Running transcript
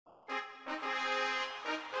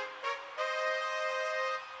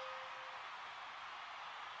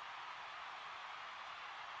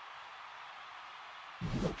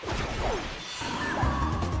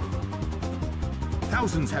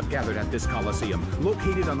Thousands have gathered at this Coliseum,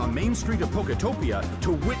 located on the main street of Poketopia,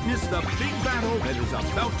 to witness the big battle that is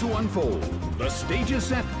about to unfold. The stage is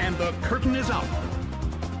set and the curtain is up.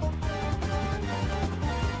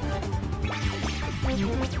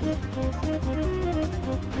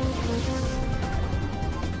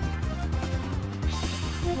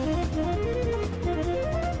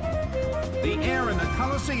 The air in the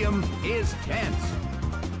Coliseum is tense.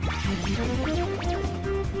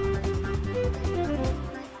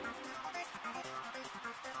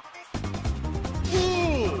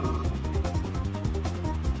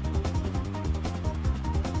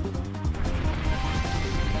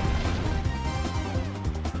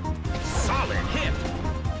 Solid hit.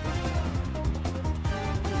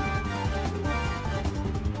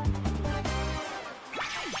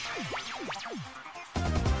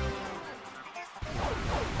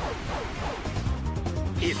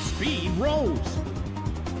 Its speed rose.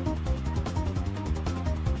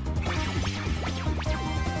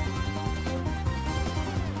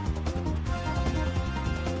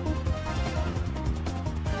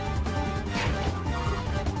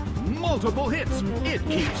 Multiple hits. It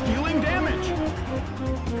keeps dealing damage.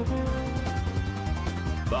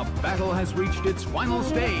 The battle has reached its final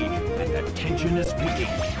stage, and the tension is peaking.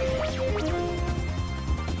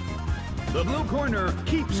 The blue corner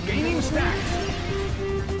keeps gaining stacks.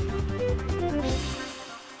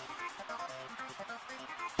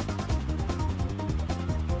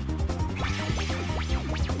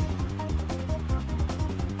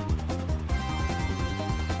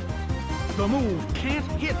 The move can't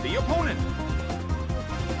hit the opponent.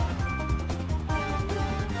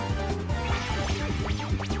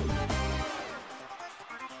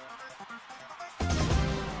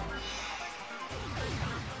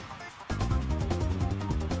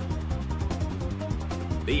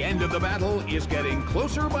 The end of the battle is getting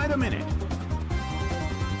closer by the minute.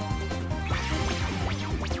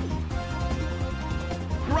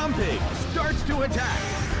 Grumpig starts to attack.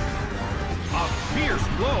 A fierce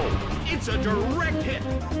blow. It's a direct hit.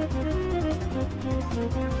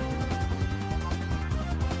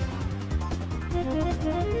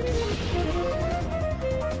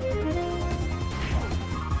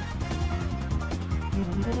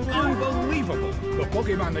 Unbelievable! The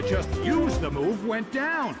Pokemon that just used the move went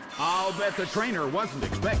down. I'll bet the trainer wasn't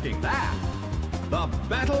expecting that. The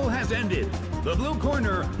battle has ended. The blue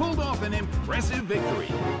corner pulled off an impressive victory.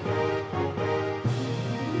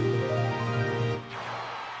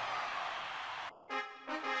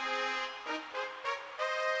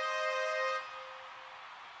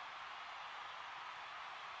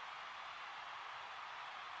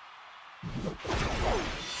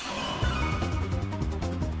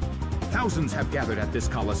 Thousands have gathered at this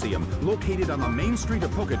Coliseum, located on the main street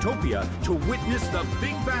of Poketopia, to witness the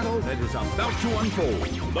big battle that is about to unfold.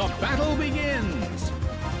 The battle begins!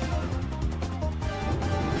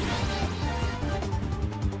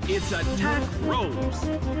 Its attack rose.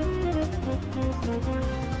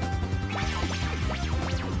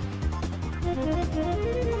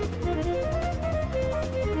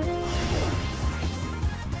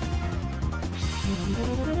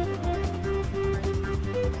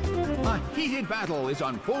 A heated battle is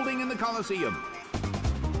unfolding in the Coliseum.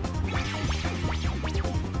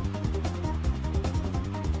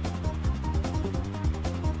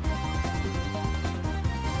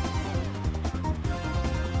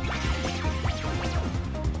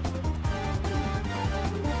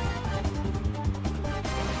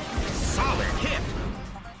 Solid hit.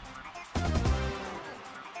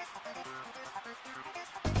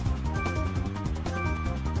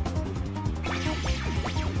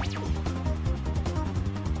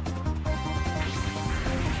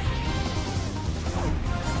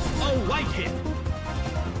 Light hit.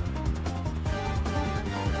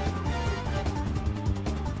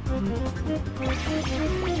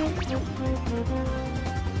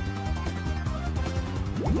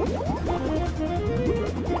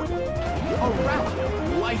 A round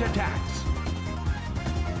of light attacks.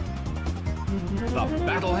 The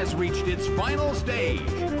battle has reached its final stage.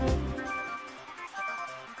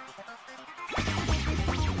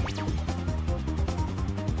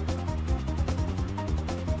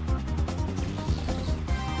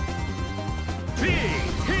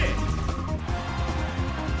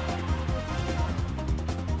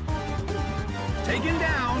 Taken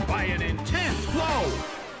down by an intense blow.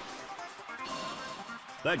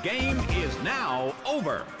 The game is now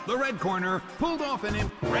over. The red corner pulled off an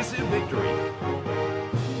impressive victory.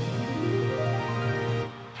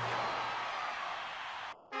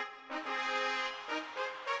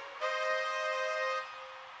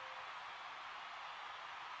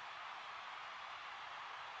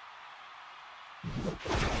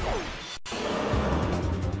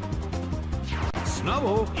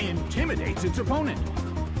 Snubbull intimidates its opponent.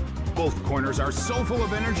 Both corners are so full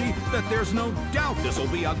of energy that there's no doubt this will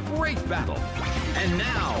be a great battle. And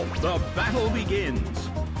now, the battle begins.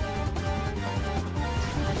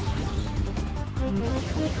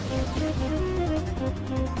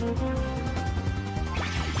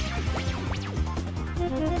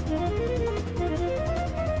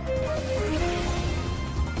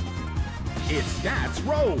 Its stats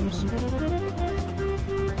rose.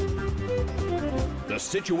 The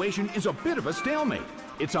situation is a bit of a stalemate.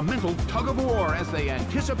 It's a mental tug-of-war as they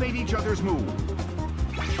anticipate each other's move.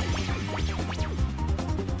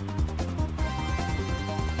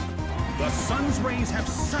 The sun's rays have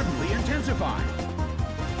suddenly intensified.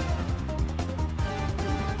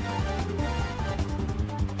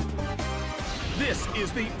 This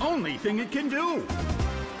is the only thing it can do.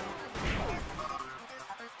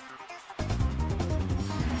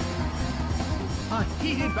 A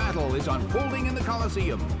heated battle is unfolding in the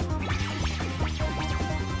Colosseum.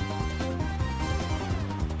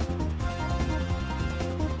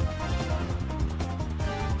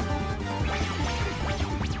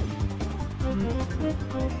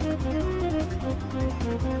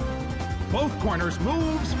 Both corners'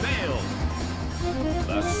 moves failed.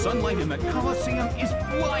 The sunlight in the Colosseum is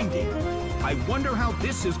blinding. I wonder how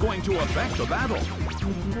this is going to affect the battle.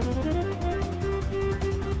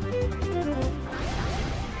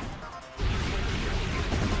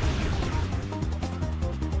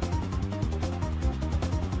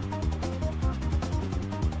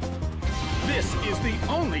 This is the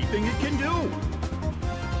only thing it can do.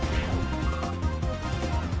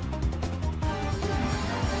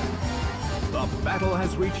 The battle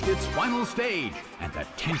has reached its final stage, and the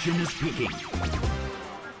tension is peaking.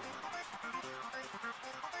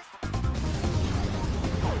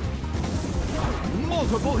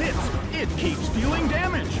 Multiple hits. It keeps dealing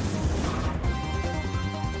damage.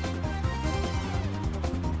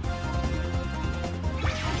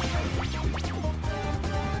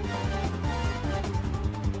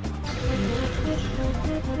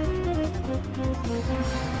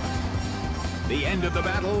 The end of the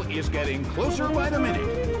battle is getting closer by the minute.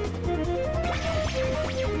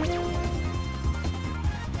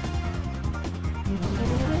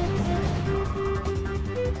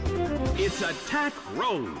 Its attack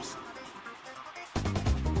rose.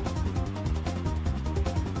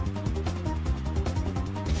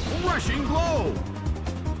 Rushing blow.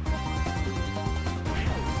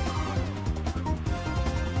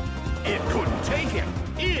 It couldn't take him.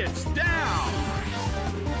 It's down.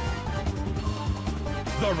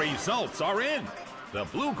 The results are in. The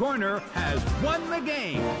blue corner has won the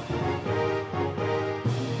game.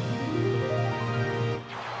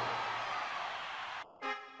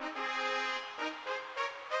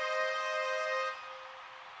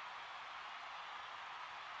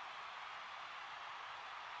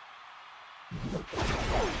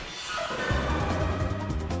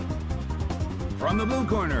 From the blue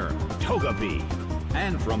corner, Togepi.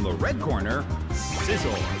 And from the red corner,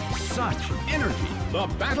 Scizor. Such energy. The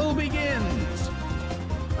battle begins.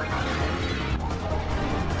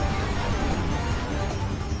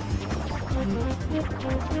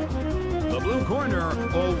 The blue corner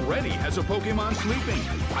already has a Pokémon sleeping.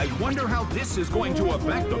 I wonder how this is going to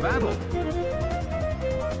affect the battle.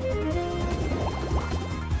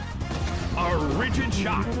 A rigid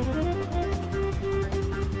shot.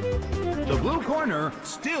 The blue corner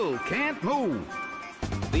still can't move.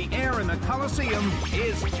 The air in the Colosseum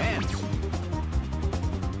is tense.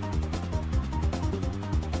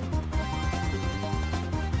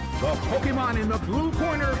 The Pokémon in the blue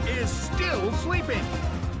corner is still sleeping.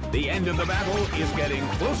 The end of the battle is getting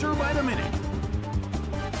closer by the minute.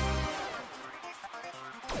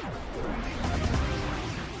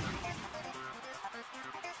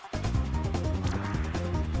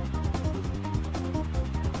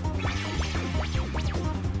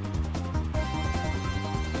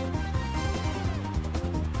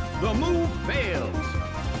 The move fails.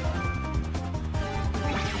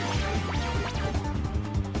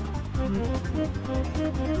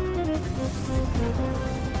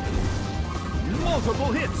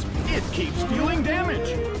 Multiple hits. It keeps dealing damage.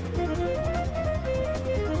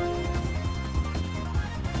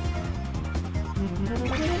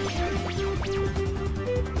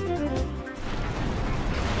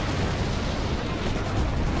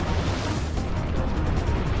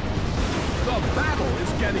 The battle is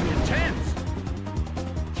getting intense.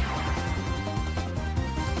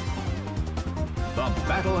 The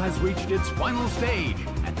battle has reached its final stage,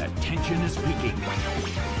 and the tension is peaking.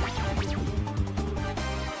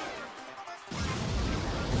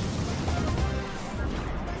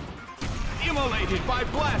 Annihilated by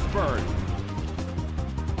Blast Bird.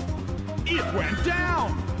 It went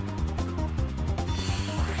down.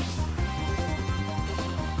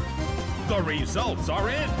 The results are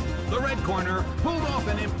in. The red corner pulled off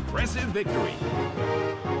an impressive victory.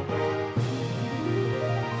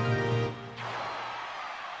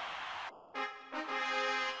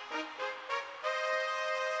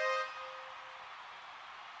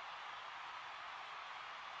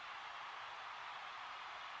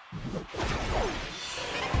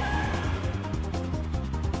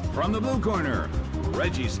 From the blue corner,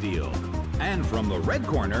 Registeel. And from the red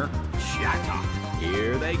corner, Chatot.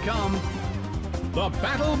 Here they come. The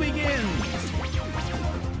battle begins!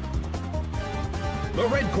 The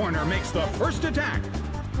red corner makes the first attack.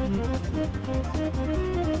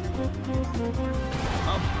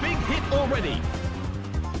 A big hit already.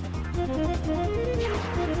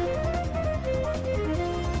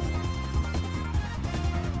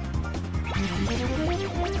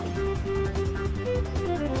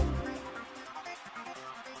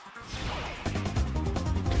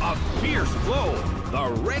 A fierce blow. The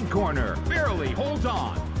red corner barely holds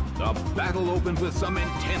on. The battle opened with some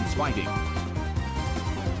intense fighting.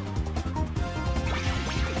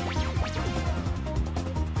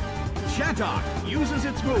 Chatot uses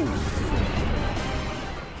its move.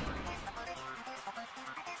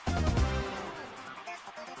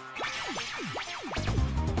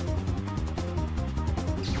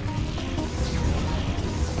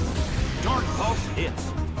 Dark Pulse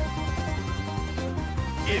hits.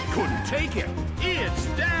 It couldn't take it. It's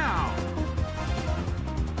down!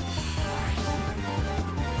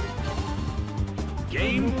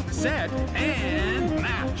 Game, set, and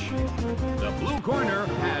match. The blue corner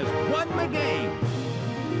has won the game.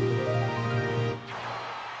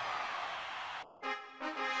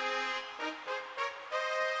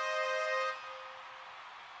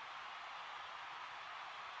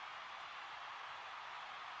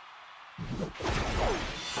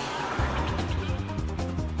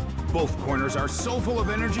 Both corners are so full of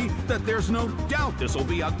energy that there's no doubt this will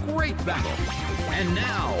be a great battle. And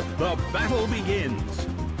now, the battle begins.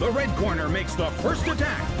 The red corner makes the first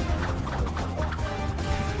attack.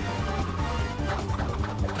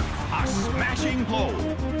 A smashing blow.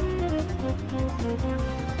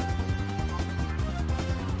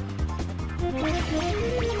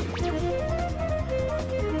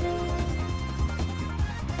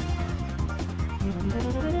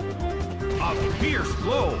 A fierce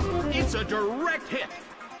blow. It's a direct hit.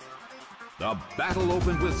 The battle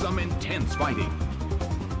opened with some intense fighting.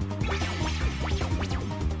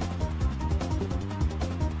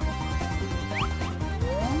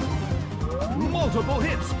 Multiple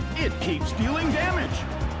hits. It keeps dealing damage.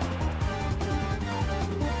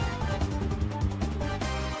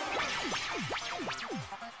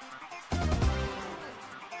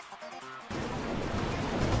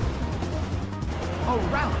 A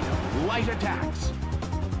rally of light attacks.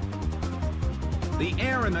 The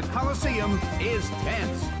air in the Colosseum is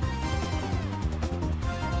tense.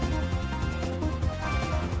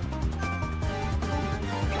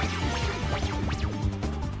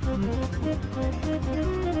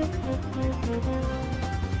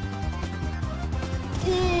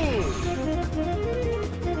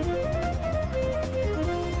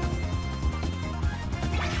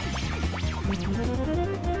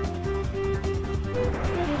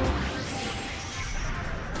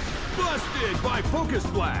 Busted by Focus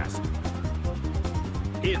Blast.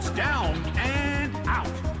 It's down and out.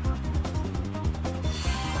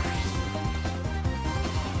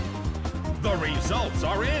 The results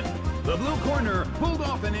are in. The blue corner pulled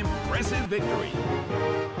off an impressive victory.